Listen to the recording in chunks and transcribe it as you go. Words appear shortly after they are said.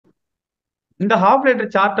இந்த half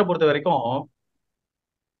letter சார்ட்டை பொறுத்த வரைக்கும்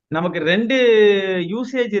நமக்கு ரெண்டு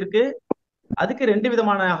யூசேஜ் இருக்கு. அதுக்கு ரெண்டு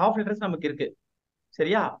விதமான ஹாஃப் லெட்டர்ஸ் நமக்கு இருக்கு.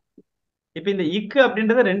 சரியா? இப்ப இந்த இக்கு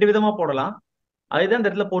அப்படின்றத ரெண்டு விதமா போடலாம். அதுதான் இந்த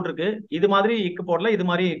இடத்துல போட்டிருக்கு. இது மாதிரி இக்கு போடலாம், இது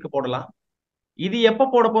மாதிரி இக்கு போடலாம். இது எப்ப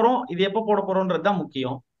போட போறோம், இது எப்ப போட போறோம்ன்றது தான்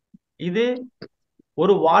முக்கியம். இது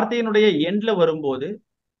ஒரு வார்த்தையினுடைய எண்ட்ல வரும்போது,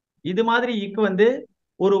 இது மாதிரி இக்கு வந்து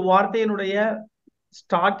ஒரு வார்த்தையினுடைய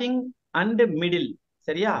ஸ்டார்டிங் அண்ட் மிடில்.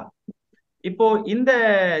 சரியா? இப்போ இந்த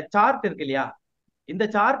சார்ட் இருக்கு இல்லையா, இந்த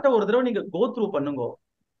சார்ட்டை ஒரு தடவை நீங்க கோ த்ரூ பண்ணுங்க.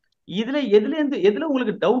 எதுல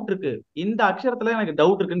உங்களுக்கு டவுட் இருக்கு, இந்த அக்ஷரத்துல எனக்கு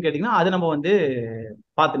டவுட் இருக்குன்னு கேட்டீங்கன்னா அது நம்ம வந்து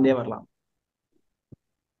பார்த்துட்டே வரலாம்.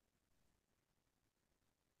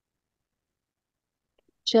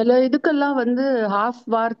 சில இதுக்கெல்லாம் வந்து ஹாஃப்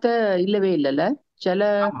வார்த்தை இல்லவே இல்லைல்ல. சில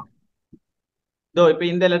ஆமா. இதோ இப்ப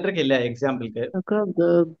இந்த லெட்டருக்கு இல்ல எக்ஸாம்பிளுக்கு. க, க,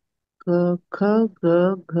 க, க, க,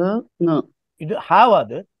 க, ங, இது ஹாவ்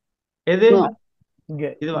அது எது ங. இங்க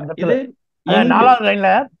இது இந்த இது இடத்துல இங்கு நாலாவது லைன்ல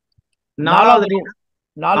நாலாவது நாலாவது line.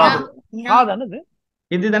 நாலாவது ஹா நான் தானே இது?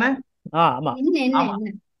 இதுதானே? ஆமா. என்ன என்ன ஆமா.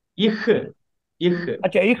 என்ன இஹ் இஹ்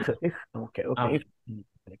அச்சா இக் ஓகே ஓகே ஆமா.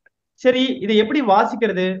 இக். சரி, இதை எப்படி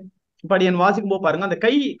வாசிக்கிறது? படி என் வாசிக்கும் போது பாருங்க, அந்த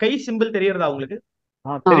கை கை சிம்பிள் தெரியறதா உங்களுக்கு?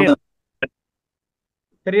 ஆ, தெரியும்.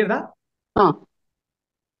 தெரியறதா? ஆ,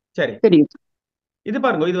 சரி, தெரியும். இது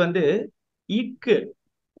பாருங்க, இது வந்து இக்கு.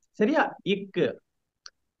 சரியா? இக்கு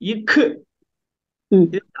இக்கு ம்,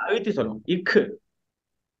 இது அழுத்தி சொல்லணும். இக்கு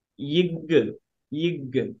இக்கு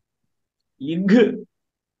இக்கு இக்கு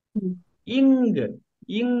ம், இங்கு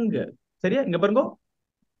இங்கு. சரியா? இங்க பாருங்க,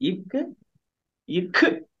 இக்கு இக்கு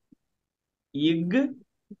இக்கு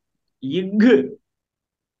இக்கு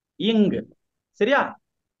இங்கு. சரியா?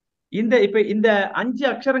 இப்ப இந்த 5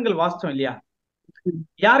 அக்ஷரங்கள் வாசிச்சோம் இல்லையா? ம்.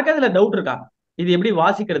 யாருக்காவது இதுல டவுட் இருக்கா, இது எப்படி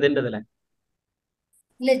வாசிக்கிறதுன்றதுல?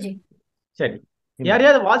 இல்ல ஜி. சரி,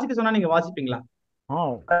 யாரையாவது வாசிக்க சொன்னா நீங்க வாசிப்பீங்களா?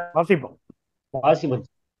 வாசிப்போம். வாசிப்போம்.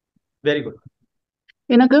 Very good.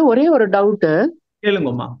 எனக்கு ஒரே ஒரு டவுட்.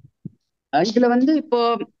 கேளுங்கம்மா. இதுல வந்து இப்போ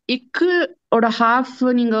இக்கு ஓட ஹாஃப்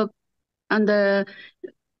நீங்க அந்த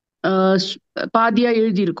பாதியா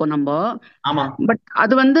எழுதி இருக்கோம் நம்ம. ஆமா. பட்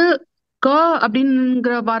அது வந்து க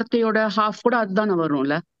அப்படிங்கிற வார்த்தையோட ஹாஃப் கூட அதுதானே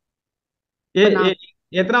வரும்ல. ஏ இப்ப நான்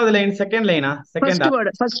எத்தனாவது லைன்? செகண்ட் லைனா? ஃபர்ஸ்ட் செகண்டா?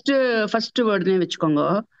 வேர்டு ஃபர்ஸ்ட் வேர்டுன்னு வச்சுக்கோங்க.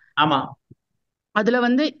 ஆமா. அதுல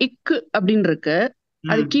வந்து இக்கு அப்படின்னு இருக்கு.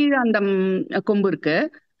 அது கீழே அந்த கொம்பு இருக்கு.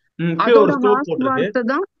 கீழே அதோட ஒரு ஸ்டோக் ஹாஃப் போட்டிருக்கு. வார்த்தை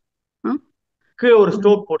தான். கீழே ஒரு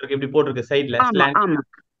ஸ்டோக் போட்டிருக்கு, இப்படி போட்டிருக்கு சைடுல ஆமா ஸ்லாண்ட். ஆமா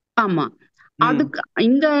ஆமா. அதுக்கு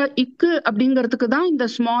இந்த இக்கு அப்படிங்கிறதுக்கு தான் இந்த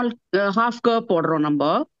ஸ்மால் ஹாஃப் க போடுறோம் நம்ம.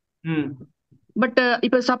 பட்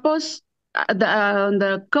இப்ப சப்போஸ் அந்த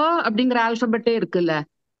க அப்படிங்கிற ஆல்பபெட்டே இருக்குல்ல,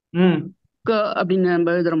 க அப்படின்னு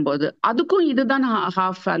நம்ம எழுதும் போது அதுக்கும் இதுதான்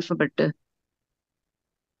ஹாஃப் ஆல்பபெட்.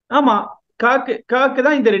 ஆமா, காக்கு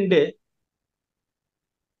தான் இந்த ரெண்டு.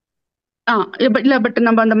 இல்ல பட்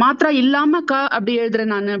நம்ம அந்த மாத்திரா இல்லாம க அப்படி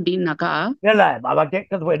எழுதுறேன் நானு அப்படின்னாக்கா. இல்ல அவ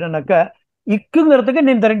கேட்கறது என்னன்னாக்க இக்குங்கிறதுக்கு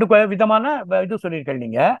இந்த ரெண்டு விதமான இது சொல்லியிருக்கேன்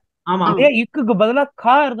நீங்க. அதே இக்குக்கு பதிலா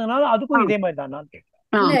கா இருந்ததுனால அதுக்கும் இதே மாதிரி தான்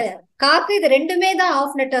இல்ல, காக்கு இது ரெண்டுமே தான்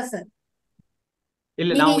ஆஃப் லெட்டர்ஸ்.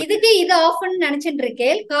 இல்ல, நீங்க இதுக்கு இது ஆஃப்னு நினைச்சிட்டு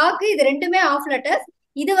இருக்கேன். காக்கு இது ரெண்டுமே ஆஃப் லெட்டர்ஸ்.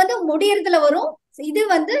 இது வந்து முடியறதுல வரும், இது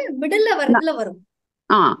வந்து மிடில்ல வரதுல வரும்.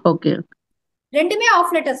 ஓகே, ரெண்டுமே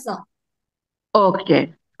ஆஃப் லெட்டர்ஸ் தான். ஓகே.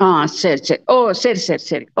 சரி சரி. ஓ சரி சரி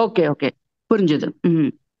சரி. ஓகே ஓகே, புரிஞ்சுது.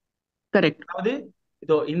 கரெக்ட். அதாவது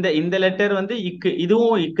இதோ இந்த லெட்டர் வந்து இக்கு,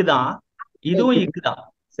 இதுவும் இக்கு தான், இதுவும் இக்கு தான்.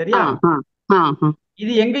 சரியா?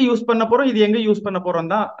 இது எங்க யூஸ் பண்ண போறோம், இது எங்க யூஸ் பண்ண போறோம்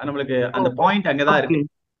தான் நம்மளுக்கு அந்த பாயிண்ட் அங்கதான் இருக்கு.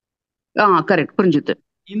 கரெக்ட், புரிஞ்சுது.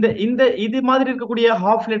 இந்த இந்த இது மாதிரி இருக்கக்கூடிய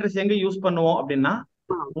ஹாஃப் லெட்டர்ஸ் எங்க யூஸ் பண்ணுவோம் அப்படின்னா,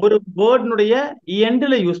 ஒரு வேர்ட்னுடைய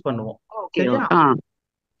எண்ட்ல யூஸ் பண்ணுவோம். சரியா?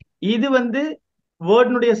 இது வந்து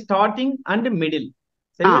வேர்ட்னுடைய ஸ்டார்டிங் அண்ட் மிடில்.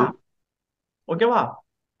 சரியா? ஓகேவா?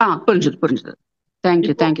 புரிஞ்சுது புரிஞ்சுது.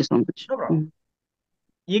 Thank you thank you so much.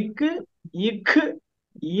 இக்கு இக்கு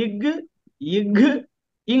இக்கு இக்கு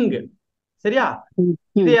இங்கு. சரியா?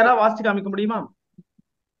 இது யாராவது வாசிச்சு காமிக்க முடியுமா?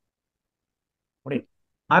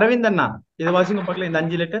 அரவிந்த் அண்ணா, இது வாசிங்க பார்க்கல. இந்த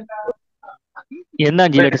 5 லெட்டர் எந்த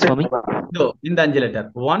 5 லெட்டர் சுவாமி? இதோ இந்த 5 லெட்டர்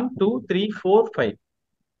 1 2 3 4 5.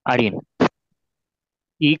 அடியன்.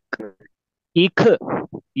 இக் இக்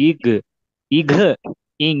இக் இக்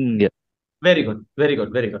இங். Very good very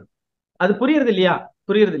good very good. அது புரியுறது இல்லையா?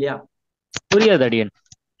 புரியுறது இல்லையா? புரியாது அடியன்.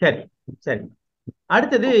 சரி சரி.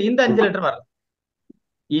 அடுத்தது இந்த 5 லெட்டர் வரலாம்.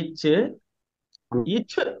 இச்சு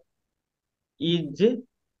இச்சு இஜ்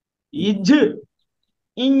இஜ்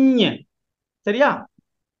இஞ். சரியா?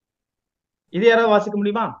 இது யாராவது வாசிக்க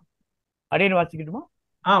முடியுமா? அடியன் வாசிக்கட்டுமா?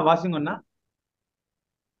 வாசிங்கண்ணா.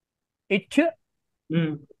 இச்சு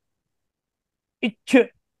ம் இச்சு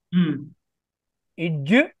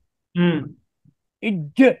இஜ்ஜு, ம்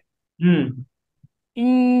இஜ்ஜு, ம்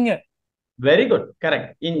இங். Very good,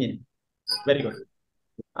 correct. Engine. Very good.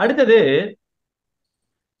 அடுத்தது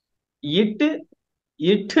இட்டு,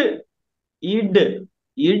 இட்டு, இடு,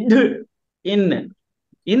 இடு, இன்னு.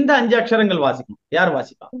 இந்த 5 அக்ஷரங்கள் வாசிக்கும். யார்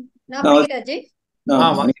வாசிப்பா? நான் படிக்கிறாஜி.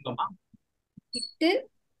 வாசிக்கோமா. இட்டு,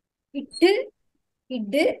 இட்டு,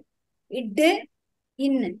 இட்டு, இட்டு,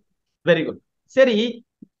 இன்னு. Very good. சரி,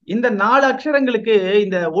 இந்த 4 அக்ஷரங்களுக்கு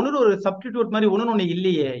இந்த ஒரு சப்ஸ்டிடியூட் மாதிரி ஒண்ணு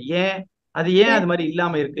இல்லையே, ஏன்? அது ஏன் அது மாதிரி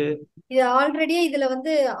இல்லாம இருக்கு? இது ஆல்ரெடியே இதுல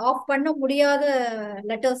வந்து ஆஃப் பண்ண முடியாத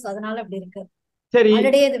லெட்டர்ஸ், அதனால அப்படி இருக்கு. சரி,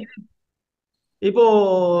 ஆல்ரெடியே இது இப்போ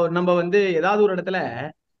நம்ம வந்து ஏதாவது ஒரு இடத்துல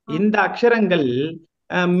இந்த அக்ஷரங்கள்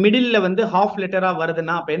மிடில்ல வந்து ஹாஃப் லெட்டரா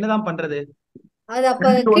வருதுன்னா அப்ப என்னதான் பண்றது? அது அப்ப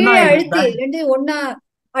கீழே அழுத்தி ரெண்டு ஒன்னா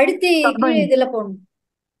அழுத்தி கீழே இதுல போடணும்.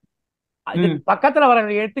 இது பக்கத்துல வர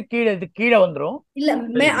எழுத்து கீழே, இது கீழே வந்துரும்.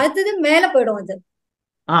 இல்ல அடுத்தது மேல போயிடும் அது.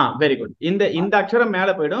 Very good. இந்த அக்ஷரம் மேல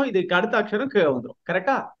போயிடும், இதுக்கு அடுத்த அக்ஷரம் கீழே வந்துரும்.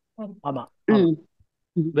 கரெக்டா? ஆமா.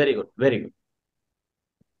 Very good, very good.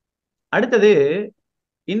 அடுத்தது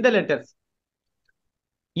இந்த லெட்டர்ஸ்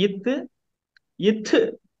இத்து, இத்து,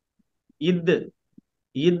 இத்து,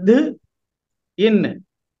 இத்து, இன்னு.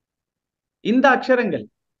 இந்த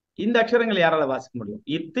அக்ஷரங்கள் யாரால வாசிக்க முடியும்?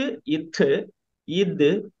 இத்து, இத்து, இத்து,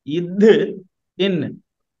 இத்து, இன்னு.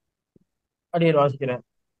 அடியேன் வாசிக்கிறேன்.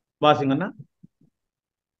 வாசிங்கன்னா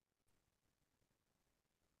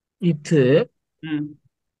இத்து, ம்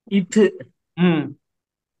இத்து, ம்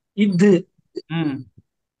இது, ம்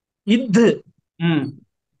இது, ம்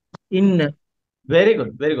இன்னு. Very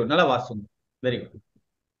good, very good. நல்லா வாசிங்க. Very good.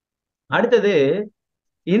 அடுத்தது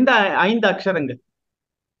இந்த 5 அக்ஷரங்கள்.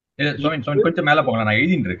 கொஞ்சம் மேல போகலாம், நான்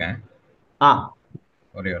எழுதிட்டு இருக்கேன்.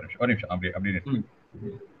 ஒரே ஒரு நிமிஷம் அப்படி.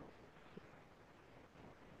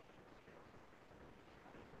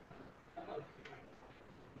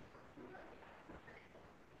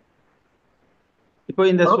 இப்போ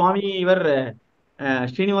இந்த சுவாமி இவர்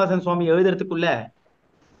ஸ்ரீனிவாசன் சுவாமி எழுதுறதுக்குள்ள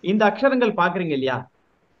இந்த அக்ஷரங்கள் பாக்குறீங்க இல்லையா?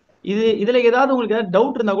 இதுல ஏதாவது உங்களுக்கு ஏதாவது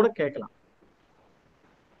டவுட் இருந்தா கூட கேட்கலாம்.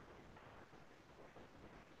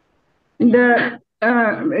 இந்த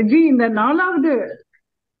இந்த 4வது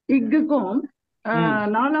இக்குக்கும்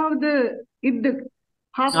 4வது இது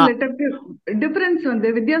ஹாஃப் லெட்டருக்கு டிஃபரன்ஸ் வந்து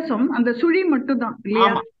வித்தியாசம் அந்த சுழி மட்டும் தான் இல்லையா?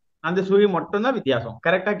 ஆமா, அந்த சுழி மட்டும் தான் வித்தியாசம்.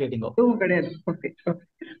 கரெக்டா கேட்டீங்க. எதுவும் கிடையாது. Okay,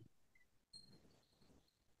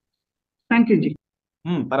 thank you G.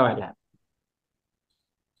 பரவாயில்ல.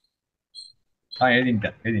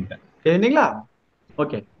 எழுதிட்டீங்களா?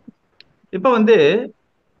 ஓகே. இப்ப வந்து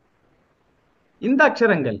இந்த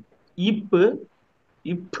அக்ஷரங்கள் இப்பு,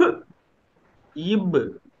 இப்பு, இப்பு,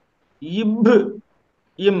 இப்பு,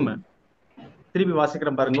 இம். திருப்பி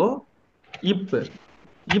வாசிக்கிறேன் பாருங்க. இப்பு,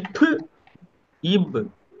 இப்பு, இப்பு,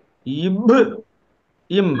 இப்பு,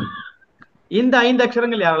 இம். இந்த 5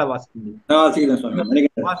 அக்ஷரங்கள் யாரால வாசிக்க முடியும்?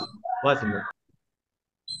 வாசிங்க.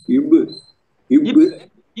 இப்பு, இப்பு,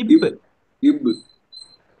 இப்பு, இப்பு,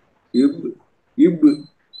 இப்பு, இப்பு,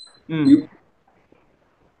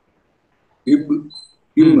 இப்பு,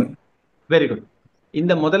 இம். Very good.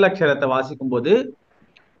 இந்த முதல் அக்ஷரத்தை வாசிக்கும் போது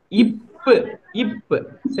இப்பு, இப்பு.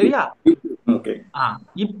 சரியா? ஓகே.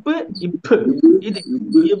 இப்பு, இப்பு. இது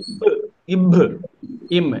இப்பு, இப்பு,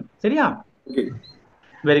 இம். சரியா?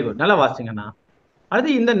 Very good. நல்லா வாசிங்கண்ணா.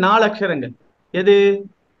 அடுத்து இந்த 4 அக்ஷரங்கள் எது?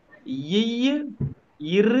 இய்யு,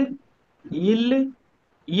 இரு, இல்லு,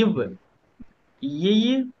 இவ்.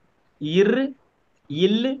 இய்யு, இரு,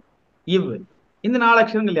 இல்லு, இவ். இந்த 4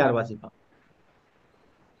 அக்ஷரங்கள் யார் வாசிப்பா?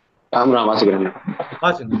 நான் வாசிக்கிறேன்.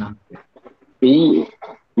 வாசிங்கண்ணா. இ,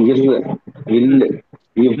 இரு, இல்லு,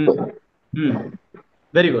 இவ்.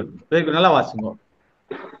 Very good, very good. நல்லா வாசிங்க.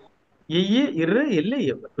 இய்யு, இரு, இல்லு,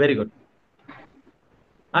 இவ். Very good.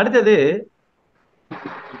 அடுத்தது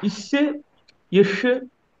இஷு, இஷு,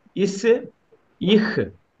 இசு, இஹ்.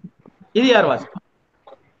 இது யார் வாசிப்பா?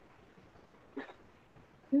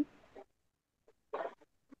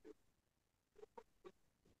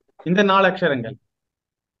 இந்த 4 அக்ஷரங்கள்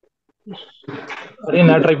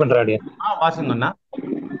நான் ட்ரை பண்றேன். வாசிங்கண்ணா.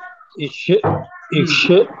 இஷ், இஷ்,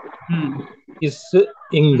 இஸ்,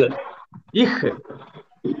 இங், இஹ்,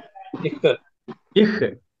 இஹ், இஹ்.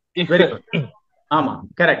 Very good. ஆமா,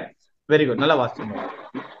 கரெக்ட். Very good. நல்லா வாசிங்க.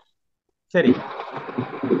 சரி,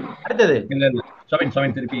 அடுத்தது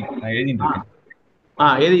திருப்பி நான் எழுதிட்டு இருக்கேன்.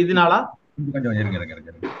 இதனால கொஞ்சம்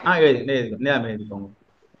எழுதிக்கோங்க.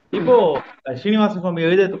 இப்போ ஸ்ரீனிவாச சுவாமி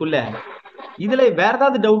எழுதுறதுக்குள்ள இதுல வேற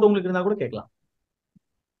ஏதாவது டவுட் உங்களுக்கு இருந்தா கூட கேட்கலாம்.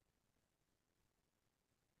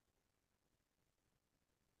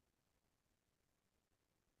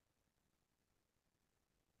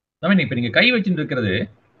 இப்ப நீங்க கை வச்சுட்டு இருக்கிறது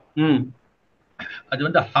அது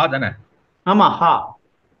வந்து ஹா தானே? ஆமா ஹா.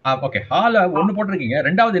 ஓகே, ஹால ஒண்ணு போட்டிருக்கீங்க.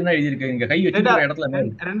 ரெண்டாவது என்ன எழுதி இருக்கு? இங்க கை வச்சிருக்கிற இடத்துல என்ன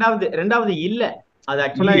இருக்கு? ரெண்டாவது இல்ல. அது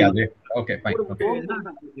ஆக்சுவலா இல்லையா அது? Okay fine. ஓகே,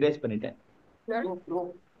 இரேஸ் பண்ணிட்டேன்.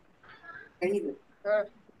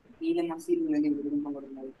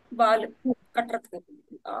 பால் கட்டுறதுக்கு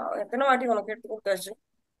எத்தனை வாட்டி உனக்கு எடுத்து கொடுத்தாச்சு?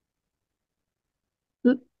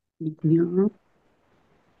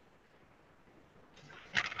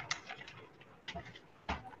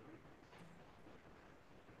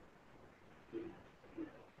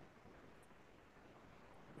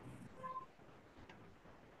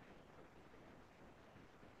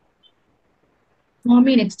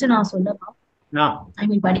 மாமி நெக்ஸ்ட் நான் சொல்லவா? ஐ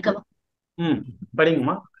மீன் படிக்கவா?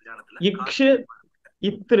 படிங்கம்மா. இக்ஷு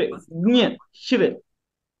இத்ரு ஞ ஷ்ரு.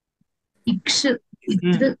 இக்ஷு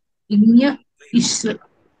இத்ரு ஞ இஷ்ரு.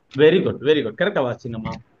 Very good, very good. கரெக்டா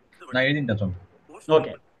வாசிங்கம்மா. நான் எழுதிட்டேன் சுவாமி.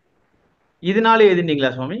 ஓகே, இதனால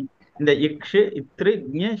எழுதிட்டீங்களா சுவாமி? இந்த இக்ஷு இத்ரு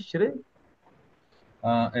ஞ ஷ்ரு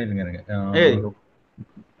எழுதுங்க.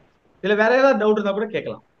 இதுல வேற ஏதாவது டவுட் இருந்தா கூட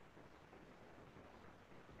கேட்கலாம்.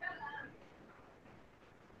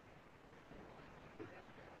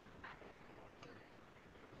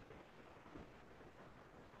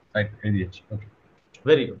 எழுதியாச்சு. Okay,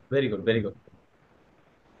 very good, very good, very good.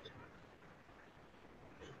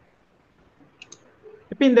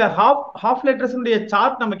 இப்ப இந்த ஹாஃப் லெட்டர்ஸ்னுடைய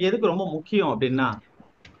சார்ட் நமக்கு எதுக்கு ரொம்ப முக்கியம் அப்படின்னா,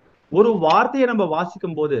 ஒரு வார்த்தையை நம்ம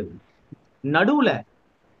வாசிக்கும் போது நடுவுல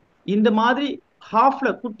இந்த மாதிரி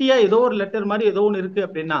ஹாஃப்ல குட்டியா ஏதோ ஒரு லெட்டர் மாதிரி ஏதோ ஒன்று இருக்கு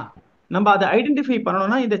அப்படின்னா நம்ம அதை ஐடென்டிஃபை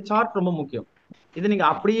பண்ணணும்னா இந்த சார்ட் ரொம்ப முக்கியம். இது நீங்க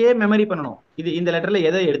அப்படியே மெமரி பண்ணணும். இது இந்த லெட்டர்ல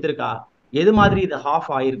எதை எடுத்திருக்கா, எது மாதிரி இது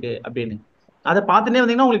ஹாஃப் ஆயிருக்கு அப்படின்னு அதை பார்த்துட்டே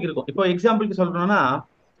வந்தீங்கன்னா உங்களுக்கு இருக்கும். இப்போ எக்ஸாம்பிளுக்கு சொல்லணும்னா,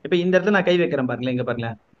 இப்ப இந்த இடத்துல நான் கை வைக்கிறேன் பாருங்களேன், இங்க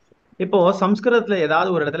பாருங்களேன். இப்போ சம்ஸ்கிருதத்துல ஏதாவது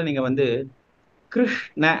ஒரு இடத்துல நீங்க வந்து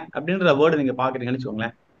கிருஷ்ண அப்படின்ற வேர்டு நீங்க பாக்குறீங்கன்னு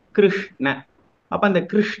வச்சுக்கோங்களேன், கிருஷ்ண. அப்ப அந்த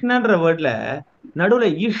கிருஷ்ணன்ற வேர்ட்ல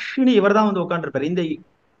நடுவுல இஷ்னு இவர் தான் வந்து உட்காந்துருப்பாரு. இந்த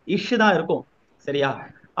இஷ் தான் இருக்கும், சரியா?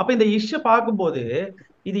 அப்ப இந்த இஷ் பார்க்கும்போது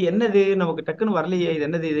இது என்னது நமக்கு டக்குன்னு வரலையே, இது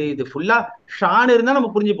என்னது, இது ஃபுல்லா ஷான் இருந்தா நம்ம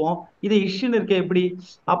புரிஞ்சுப்போம், இது இஷ்னு இருக்க எப்படி?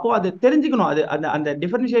 அப்போ அது தெரிஞ்சுக்கணும். அது அந்த அந்த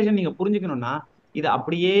டிஃபரன்சியேஷன் நீங்க புரிஞ்சுக்கணும்னா இதை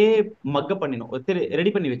அப்படியே மக்கப் பண்ணிடணும்,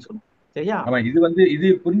 ரெடி பண்ணி வச்சுக்கணும், சரியா? இது வந்து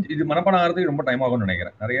இது மனப்பாடம் ஆகிறதுக்கு ரொம்ப டைம் ஆகும்னு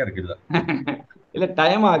நினைக்கிறேன். நிறைய இருக்கு இதுல. இல்ல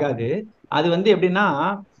டைம் ஆகாது. அது வந்து எப்படின்னா,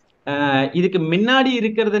 இதுக்கு முன்னாடி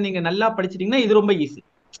இருக்கிறத நீங்க நல்லா படிச்சிட்டீங்கன்னா இது ரொம்ப ஈஸி.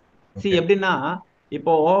 எப்படின்னா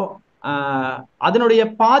இப்போ அதனுடைய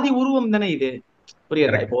பாதி உருவம் தானே இது,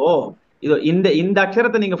 புரியுதா? இப்போ இது இந்த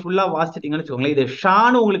அக்ஷரத்தை நீங்க ஃபுல்லா வாசிச்சிட்டீங்கன்னு வச்சுக்கோங்களேன், இது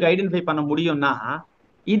ஷான்னு உங்களுக்கு ஐடென்டிஃபை பண்ண முடியும்னா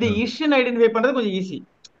இது இஷ்ன்னு ஐடென்டிஃபை பண்றது கொஞ்சம் ஈஸி,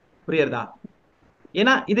 புரியுறதா?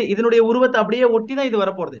 ஏன்னா இதனுடைய உருவத்தை அப்படியே ஒட்டி தான் இது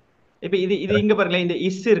வரப்போறது. இப்ப இது இங்க பாருங்களேன், இந்த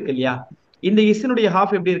இஸ் இருக்கு இல்லையா, இந்த இஸ்னுடைய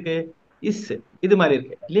ஹாஃப் எப்படி இருக்கு, இஸ் இது மாதிரி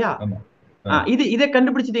இருக்கு இல்லையா? இதை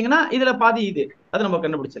கண்டுபிடிச்சிட்டீங்கன்னா இதுல பாதி இது, அது நம்ம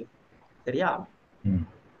கண்டுபிடிச்சிடலாம், சரியா?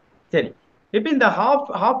 சரி, இப்ப இந்த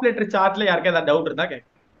ஹாஃப் லெட்டர் சார்ட்ல யாருக்கு ஏதாவது டவுட் இருந்தா கேட்க.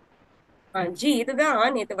 ஜி, இதுதான்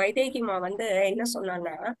நேத்து வைதேகிமா வந்து என்ன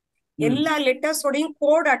சொன்னான்னா, எல்லா லெட்டர்ஸோடையும்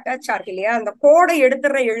கோட் அட்டாச் ஆகுது இல்லையா, அந்த கோடை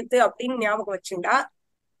எடுத்துற எழுத்து அப்படின்னு ஞாபகம் வச்சுண்டா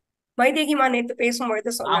வைதேகிமா நேத்து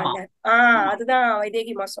பேசும்பொழுது சொன்னாங்க. அதுதான்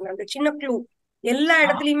வைதேகிமா சொன்னாங்க, சின்ன க்ளூ. எல்லா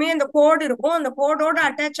இடத்துலயுமே அந்த கோடு இருக்கும், அந்த கோடோட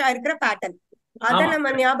அட்டாச் ஆயிருக்கிற பேட்டர்ன், அத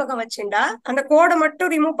நம்ம ஞாபகம் வச்சுண்டா அந்த கோடை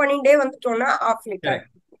மட்டும் ரிமூவ் பண்ணிட்டே வந்துட்டோம்னா of letter.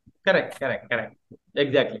 Correct correct correct,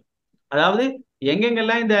 exactly. அதாவது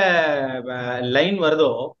எங்கெங்கெல்லாம் இந்த லைன்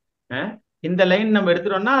வருதோ இந்த லைன் நம்ம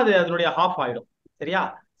எடுத்துட்டோம்னா அது அதனுடைய ஹாஃப் ஆயிடும், சரியா?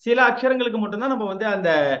 சில அக்ஷரங்களுக்கு மட்டும்தான் நம்ம வந்து அந்த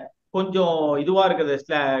கொஞ்சம் இதுவா இருக்கிறது,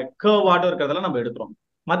 கர்வ் ஆட்டம் இருக்கிறதெல்லாம் நம்ம எடுக்கிறோம்.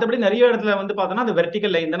 மற்றபடி நிறைய இடத்துல வந்து பார்த்தோம்னா அந்த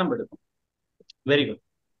வெர்டிக்கல் லைன் தான் நம்ம எடுக்கிறோம். Very good.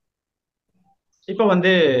 இப்ப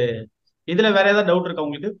வந்து இதுல வேற ஏதாவது டவுட் இருக்கா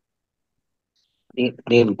உங்களுக்கு?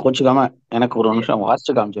 கோச்சுக்காம எனக்கு ஒரு நிமிஷம்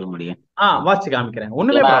வாட்ச் காமிச்சிட முடியும்? வாட்ச் காமிக்கிறேன்,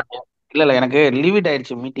 ஒண்ணுமே இல்ல எனக்கு லிமிட்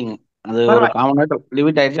ஆயிடுச்சு மீட்டிங், அது ஒரு காமன் நேரம்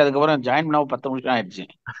லிமிட் ஆயிடுச்சு. அதுக்கப்புறம் ஜாயின் பண்ண 10 நிமிஷம் ஆயிடுச்சு.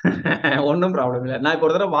 ஒன்னும் ப்ராப்ளம் இல்ல, நான் இப்போ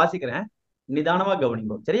ஒரு தடவை வாசிக்கிறேன், நிதானமா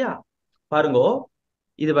கவனிங்க, சரியா? பாருங்க,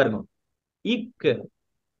 இது பாருங்க, இக்கு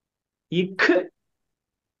இக்கு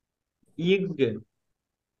இக்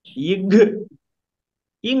இக்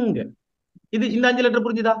இங், இது இந்த 5 லெட்டர்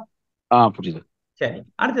புரிஞ்சுதா? புரியுது. சரி,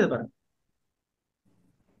 அடுத்தது பாருங்க,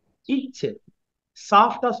 இச்.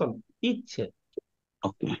 சாஃப்டா சொல்லணும், இச்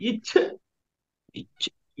இச் இச்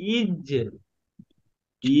இஜ்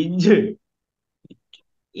இஜ்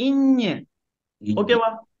இஞ். ஓகேவா?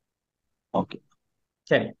 ஓகே,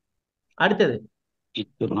 சரி. அடுத்தது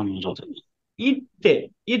இட்டு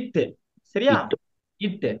இட்டு, சரியா?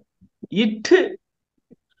 இட்டு இட்டு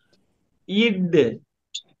இட்டு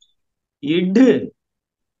இட்டு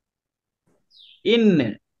இன்னு.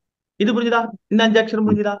 இது புரிஞ்சுதா? இந்த 5 அக்ஷரம்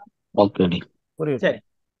புரிஞ்சுதா? சரி,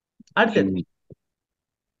 அடுத்தது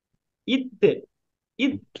இத்து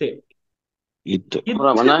இத்து இத்து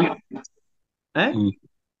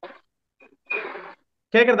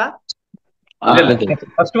கேக்குறதா?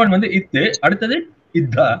 ஃபர்ஸ்ட் ஒன் வந்து இத்து, அடுத்தது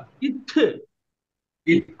இதா. இத்து.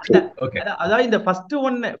 அதாவது இந்த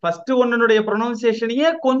ஃபர்ஸ்ட் ஒன்னுடைய ப்ரொனன்சியேஷனையே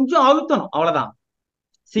கொஞ்சம் அழுத்தணும், அவ்வளவுதான்.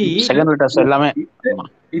 சி செகண்ட் லெட்டர்ஸ் எல்லாமே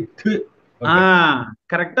இத்து.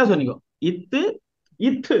 கரெக்டா சொன்னீங்க. இத்து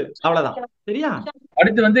இத்து அவ்வளவுதான். சரியா?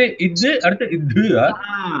 அடுத்து வந்து இது, அடுத்து இது.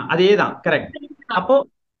 அதேதான், கரெக்ட். அப்போ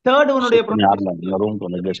தேர்ட் ஒன்னுடைய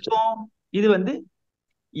இது வந்து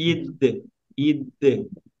இது இது,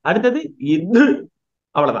 அடுத்தது இது,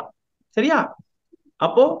 அவ்வளவுதான். சரியா?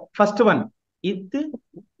 அப்போ ஃபர்ஸ்ட் ஒன் இது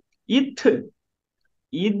இத்து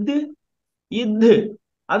இது இது.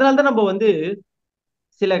 அதனாலதான் நம்ம வந்து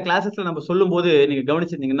சில கிளாஸஸ்ல நம்ம சொல்லும் போது நீங்க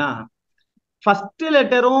கவனிச்சிருந்தீங்கன்னா ஃபர்ஸ்ட்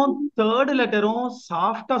லெட்டரும் தேர்ட் லெட்டரும்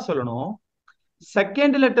சாஃப்டா சொல்லணும்,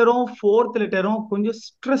 செகண்ட் லெட்டரும் ஃபோர்த் லெட்டரும் கொஞ்சம்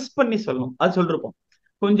ஸ்ட்ரெஸ் பண்ணி சொல்லணும். அது சொல்லிருப்போம்.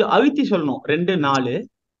 கொஞ்சம் அழுத்தி சொல்லணும் 2 4.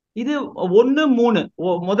 இது 1 3,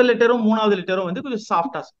 முதல் லெட்டரும் மூணாவது லெட்டரும் வந்து கொஞ்சம்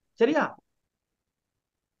சாஃப்டா. சரியா?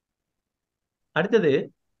 அடுத்தது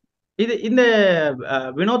இது இந்த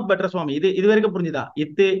வினோத் பட்ரசுவாமி, இது வரைக்கும் புரிஞ்சுதா?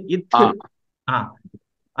 இத்து இத்து.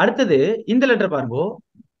 அடுத்தது இந்த லெட்டர் பாருங்க,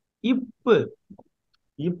 இப்பு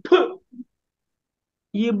இப்பு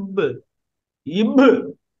இப்பு இப்பு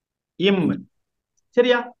இம்.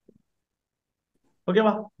 சரியா?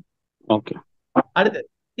 ஓகேவா? ஓகே. அடுத்து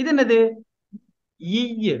இது என்னது?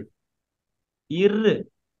 இய்யு இரு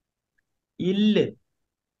இல்லு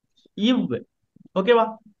இவ். ஓகேவா?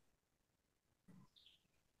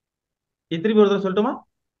 திருப்பி ஒரு தடவை சொல்லட்டுமா?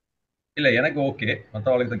 இல்ல, எனக்கு ஓகே,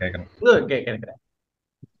 மத்தவங்களுக்கு தான் கேட்கணும்.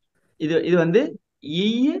 இது வந்து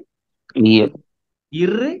இய்யு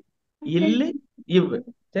இரு இல்லு இவ்.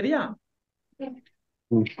 சரியா?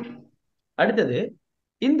 அடுத்தது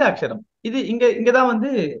இந்த அக்ஷரம், இது இங்கதான் வந்து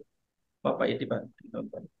பாப்பா எட்டி பாரு.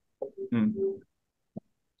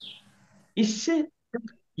 இஷ்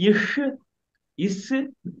இஷ் இஸ்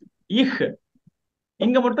இஹ்.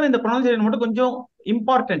 இங்க மட்டும் இந்த ப்ரொனன்சியேஷன் மட்டும் கொஞ்சம்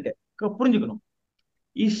இம்பார்ட்டன்ட், புரிஞ்சுக்கணும்.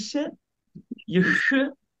 இஷ் இஷ்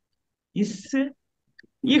இஸ்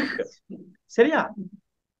இஹ். சரியா?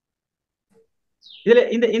 இதுல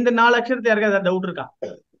இந்த 4 அக்ஷரத்தை யாருக்கா ஏதாவது டவுட் இருக்கா?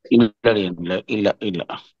 இல்ல இல்ல இல்ல.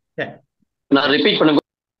 நான் ரிப்பீட் பண்ணுங்க.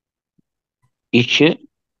 இஷ்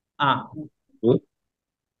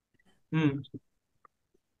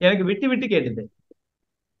எனக்கு விட்டு விட்டு கேட்டது.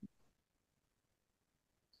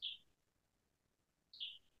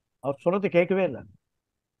 அவர் சொல்றது கேட்கவே இல்லை.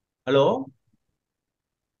 ஹலோ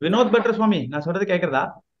வினோத் பட்ரசுவாமி, நான் சொல்றது கேக்குறதா?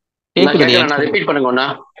 நான் ரிப்பீட் பண்ணுங்க.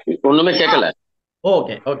 ஒண்ணுமே கேட்கல.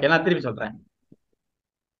 ஓகே ஓகே, நான் திருப்பி சொல்றேன்.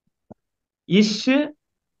 இஷ்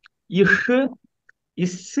இஷ்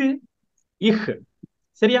இஸ் இஹ்.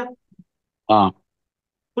 சரியா?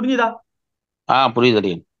 புரிஞ்சுதா?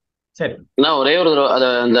 புரியுது. சரி, நான் ஒரே ஒரு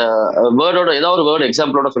அந்த வேர்டோட ஏதாவது ஒரு வேர்ட்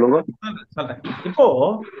எக்ஸாம்பிளோட சொல்லுங்க. சொல்றேன். இப்போ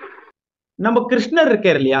நம்ம கிருஷ்ணர்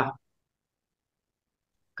இருக்கார் இல்லையா?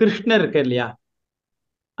 கிருஷ்ணர் இருக்கார் இல்லையா?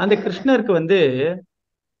 அந்த கிருஷ்ணருக்கு வந்து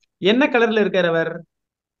என்ன கலர்ல இருக்கார்? அவர்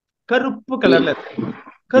கருப்பு கலர்ல இருக்கார்,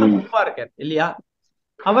 கருப்பா இருக்கார் இல்லையா?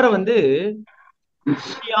 அவரை வந்து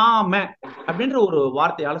ஷியாம அப்படின்ற ஒரு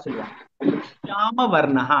வார்த்தையால சொல்லுவாங்க. ஷியாம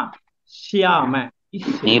வர்ணஹா, ஷியாம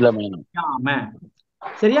ஷியாம.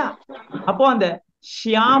 சரியா? அப்போ அந்த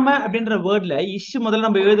ஷியாம அப்படின்ற வேர்ட்ல இஷ் முதல்ல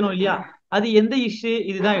நம்ம எழுதணும் இல்லையா? அது எந்த இஷ்?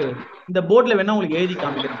 இதுதான் எழுதணும். இந்த போர்ட்ல வேணா உங்களுக்கு எழுதி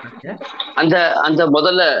காமிக்கிறேன். அந்த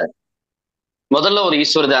முதல்ல ஒரு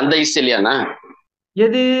இஷ் வருது, அந்த இஷ் இல்லையாண்ணா?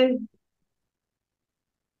 எது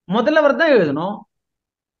முதல்ல வரதான் எழுதணும்.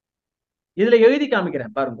 இதுல எழுதி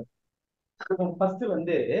காமிக்கிறேன் பாருங்க. ஃபர்ஸ்ட்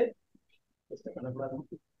வந்து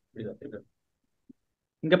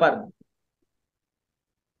இங்க பாருங்க.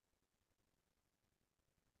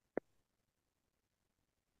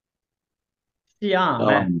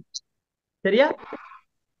 சரியா?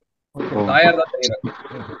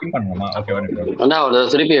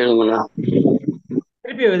 திருப்பி எழுதுங்க.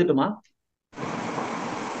 திருப்பி எழுதட்டுமா?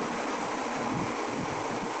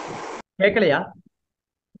 கேட்கலையா?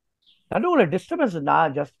 நடுவுல டிஸ்டர்பன்ஸ்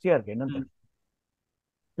ஜாஸ்தியா இருக்கு. என்னன்னு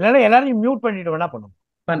இல்லைன்னா எல்லாரையும் மியூட் பண்ணிட்டு வேணா பண்ணும்.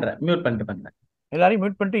 மியூட் பண்ணிட்டு எல்லாரையும்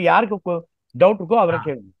மியூட் பண்ணிட்டு யாருக்கு டவுட் இருக்கோ அவரை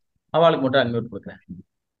கேளுங்க. அவளுக்கு மட்டும் அன்மியூட் கொடுக்குறேன்.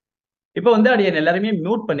 இப்போ வந்து அடியன் எல்லாருமே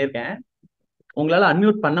மியூட் பண்ணிருக்கேன். உங்களால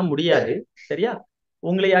அன்மியூட் பண்ண முடியாது. சரியா?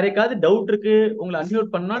 உங்களை யாரையாவது டவுட் இருக்கு, உங்களை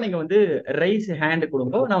அன்மியூட் பண்ணா நீங்க வந்து ரைஸ் ஹேண்ட்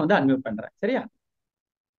கொடுங்க, நான் வந்து அன்மியூட் பண்றேன். சரியா?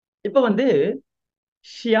 இப்ப வந்து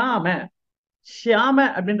ஷியாம ஷியாம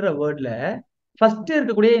அப்படின்ற வேர்ட்ல ஃபர்ஸ்ட்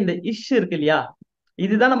இருக்கக்கூடிய இந்த இஷ் இருக்கு இல்லையா?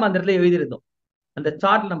 இதுதான் நம்ம அந்த இடத்துல எழுதிருந்தோம். அந்த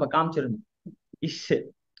சார்ட்ல நம்ம காமிச்சிருந்தோம். இஷ்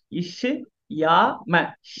இஷ் யா ம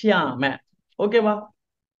ஷியாம. ஓகேவா?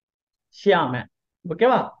 ஷியாம.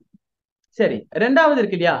 ஓகேவா? சரி, ரெண்டாவது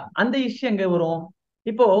இருக்கு இல்லையா, அந்த இஷ் எங்க வரும்?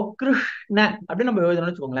 இப்போ கிருஷ்ண அப்படின்னு நம்ம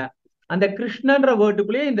எழுதணும்னு வச்சுக்கோங்களேன். அந்த கிருஷ்ணன்ற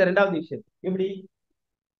வேர்டுக்குள்ளேயே இந்த ரெண்டாவது இஷ் எப்படி?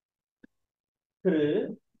 கிரு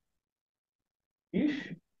இஷ்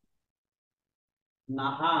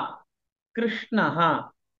நஹா கிருஷ்ணஹா.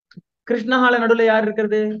 கிருஷ்ணஹால நடுவுல யார்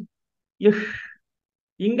இருக்கிறது? இஷ்.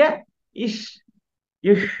 இங்க இஷ்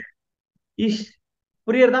இஷ் இஷ்.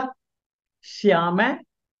 புரியுறதா? ஷியாம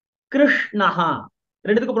கிருஷ்ணஹா.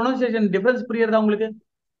 ரெண்டுத்துக்கு ப்ரொனன்சியேஷன் டிஃபரன்ஸ் புரியுறதா உங்களுக்கு?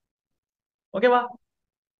 ஓகேவா?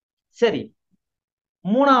 சரி,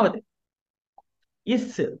 மூணாவது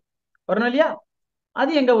இஸ் வரணும் இல்லையா?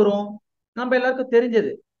 அது எங்க வரும்? நம்ம எல்லாருக்கும்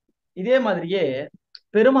தெரிஞ்சது. இதே மாதிரியே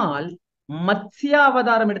பெருமாள்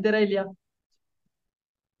மத்ஸ்யாவதாரம் எடுத்தாரா இல்லையா?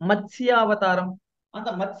 மத்ஸ்யாவதாரம். அந்த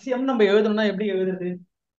மத்ஸ்யம் நம்ம எழுதணும்னா எப்படி எழுதுறது?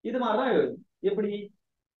 இது மாதிரிதான் எழுது. எப்படி?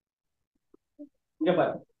 இங்க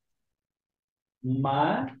பாரு, ம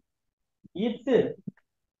இத்து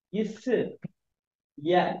இஸ்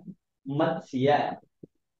ய மத்ஸ்ய.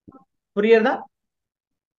 புரியுறதா?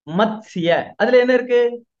 மத்ஸ்ய அதுல என்ன இருக்கு?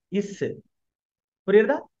 இஸ்.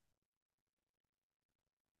 புரியுறதா?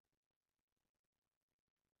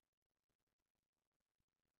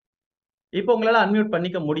 இப்போ உங்களால அன்மியூட்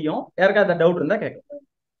பண்ணிக்க முடியும். யாருக்காவது டவுட் இருந்தா கேட்க.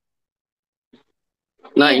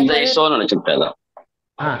 நான் இந்த இஷ்டோ நினைச்சுட்டேன்.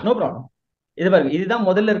 No problem. இது பாருங்க, இதுதான்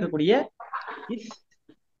முதல்ல இருக்கக்கூடிய இஸ்,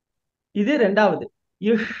 இது ரெண்டாவது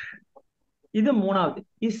இஷ், இது மூணாவது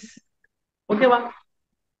இஸ். ஓகேவா?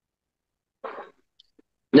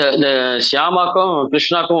 இந்த ஷியாமாக்கும்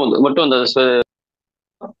கிருஷ்ணாக்கும் மட்டும் அந்த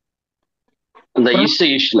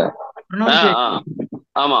இஷ்ல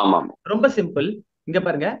ஆமா ஆமா ரொம்ப சிம்பிள். இங்க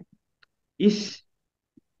பாருங்க, இஷ்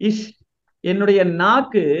இஷ். என்னுடைய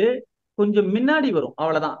நாக்கு கொஞ்சம் முன்னாடி வரும்,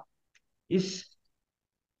 அவ்வளவுதான். இஷ்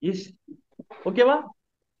இஷ். ஓகேவா?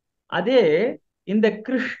 அதே இந்த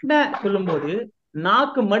கிருஷ்ண சொல்லும்போது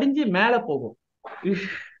நாக்கு மடிஞ்சு மேல போகும். இஷ்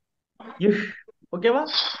இஷ். ஓகேவா?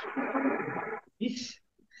 இஷ்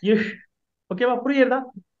இஷ். ஓகேவா? புரியுறதா?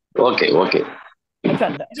 Okay okay.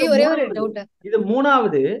 இது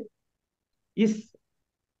மூணாவது இஸ்.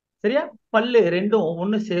 சரியா? பல்லு ரெண்டும்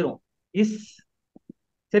ஒண்ணு சேரும், இஸ்.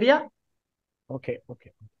 சரியா? Okay okay.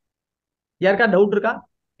 யாருக்கா டவுட் இருக்கா?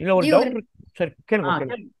 இல்ல ஒரு டவுட் இருக்கு. சரி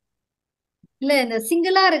கேளுங்க. இல்ல, இந்த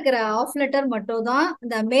சிங்கிளா இருக்கிற ஆஃப் லெட்டர் மட்டும் தான்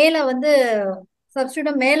இந்த மேல வந்து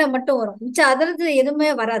சப்ஸ்டிட்யூட் மேல மட்டும் வரும், மிச்சம் அதற்கு எதுவுமே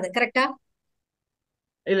வராது. கரெக்டா?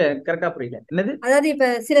 இல்ல கரெக்டா புரியல. என்னது? அதாவது இப்ப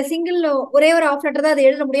சில சிங்கிள் ஒரே ஒரு ஆஃப் லெட்டர் தான் அதை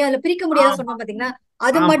எழுத முடியும், அதுல பிரிக்க முடியாத சொன்னோம் பாத்தீங்களா?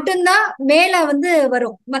 அது மட்டும்தான் மேல வந்து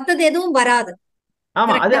வரும், மத்தது எதுவும் வராது.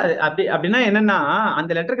 ஆமா, அது அப்படி. அப்படின்னா என்னன்னா,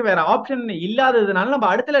 அந்த லெட்டருக்கு வேற ஆப்ஷன் இல்லாததுனால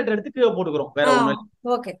நம்ம அடுத்த லெட்டர் எடுத்து கீழே போட்டுக்கிறோம், வேற ஒண்ணு.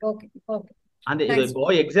 Okay okay okay. அந்த இது இப்போ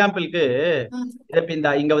எக்ஸாம்பிளுக்கு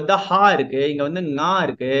இங்க வந்து ஹா இருக்கு, இங்க வந்து ngா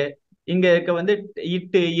இருக்கு, இங்க இருக்க வந்து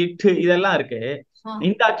இட்டு இட்டு இதெல்லாம் இருக்கு.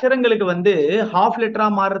 இந்த அக்ஷரங்களுக்கு வந்து ஹாஃப் லெட்டரா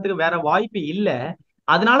மாறுறதுக்கு வேற வாய்ப்பு இல்ல.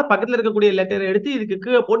 அதனால பக்கத்துல இருக்கக்கூடிய லெட்டர் எடுத்து இதுக்கு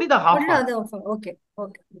கீழே போட்டு இத ஹாஃப். Okay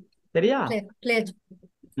okay. சரியா?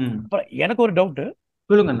 எனக்கு ஒரு டவுட்.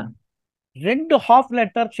 சொல்லுங்க அண்ணா. ரெண்டு ஹாஃப்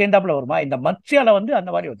லெட்டர் சேர்ந்தாப்புல வருமா? இந்த மத்ஸ்யால வந்து அந்த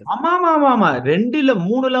மாதிரி வருது. ஆமா ஆமா ஆமா ஆமா, 2 இல்ல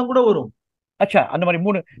 3 எல்லாம் கூட வரும். அச்சா, அந்த மாதிரி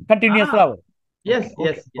 3 கண்டினியூஸா வரும். S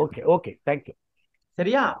S. Okay okay, thank you.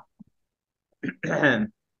 சரியா?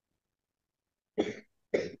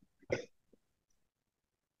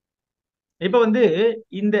 இப்ப வந்து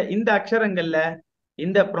இந்த இந்த அக்ஷரங்கள்ல,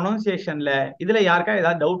 இந்த ப்ரொனன்சியேஷன்ல இதுல யாருக்கா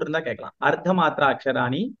ஏதாவது டவுட் இருந்தா கேட்கலாம். அர்த்த மாத்திரா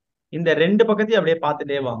அக்ஷராணி, இந்த ரெண்டு பக்கத்தையும் அப்படியே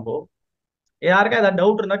பார்த்துட்டே வாங்கோ. யாருக்கா ஏதாவது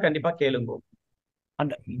டவுட் இருந்தா கண்டிப்பா கேளுங்க.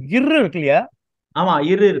 அந்த இரு இருக்கு இல்லையா? ஆமா,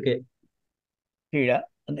 இரு இருக்கு கீழே.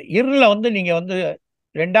 அந்த இருல வந்து நீங்க வந்து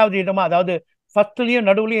ரெண்டாவது இடமா, அதாவது ஃபர்ஸ்ட்லயும்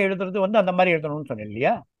நடுவுலயும் எழுதுறது வந்து அந்த மாதிரி எழுதணும்னு சொன்னேன்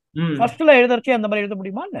இல்லையா? ஃபர்ஸ்ட்ல எழுதுறச்சே அந்த மாதிரி எழுத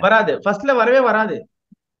முடியுமா? வராது, ஃபர்ஸ்ட்ல வரவே வராது.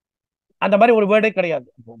 அந்த மாதிரி ஒரு வேர்டே கிடையாது.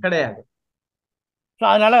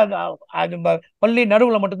 அதனால அது பள்ளி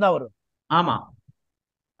நடுவுல மட்டும்தான் வரும். ஆமா,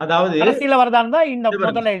 அதாவது கடைசியில வரதா இருந்தா இந்த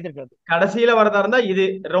முதல்ல எழுதிருக்கிறது. கடைசியில வரதா இருந்தா இது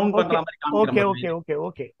ரவுண்ட் பண்ற மாதிரி காமிக்கிற okay okay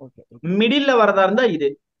okay okay okay. மிடில்ல வரதா இருந்தா இது.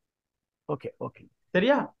 Okay okay.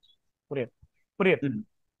 சரியா? புரியுது புரியுது.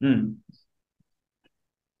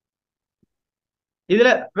 இதுல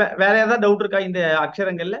வேற ஏதாவது டவுட் இருக்கா இந்த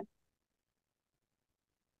அக்ஷரங்கள்ல?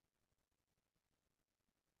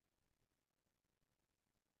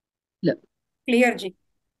 இல்ல, clear G.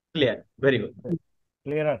 Clear, very good.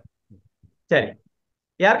 கிளியரா? சரி,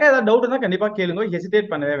 யாருக்கா ஏதாவது டவுட் இருந்தா கண்டிப்பா கேளுங்க,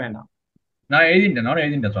 ஹெசிடேட் பண்ணவே வேண்டாம். நான்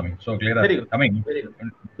எழுதிட்டேன் சுவாமி. சோ கிளியரா இருக்கு. ஐ மீன்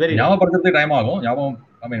ஞாபகப்படுத்துறதுக்கு டைம் ஆகும், ஞாபகம்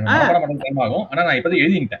டைம் ஆகும். ஆனா நான் இப்போதைக்கு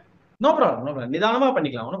எழுதிட்டேன். No problem, no problem. நிதானமா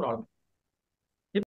பண்ணிக்கலாம், ஒன்றும் ப்ராப்ளம்.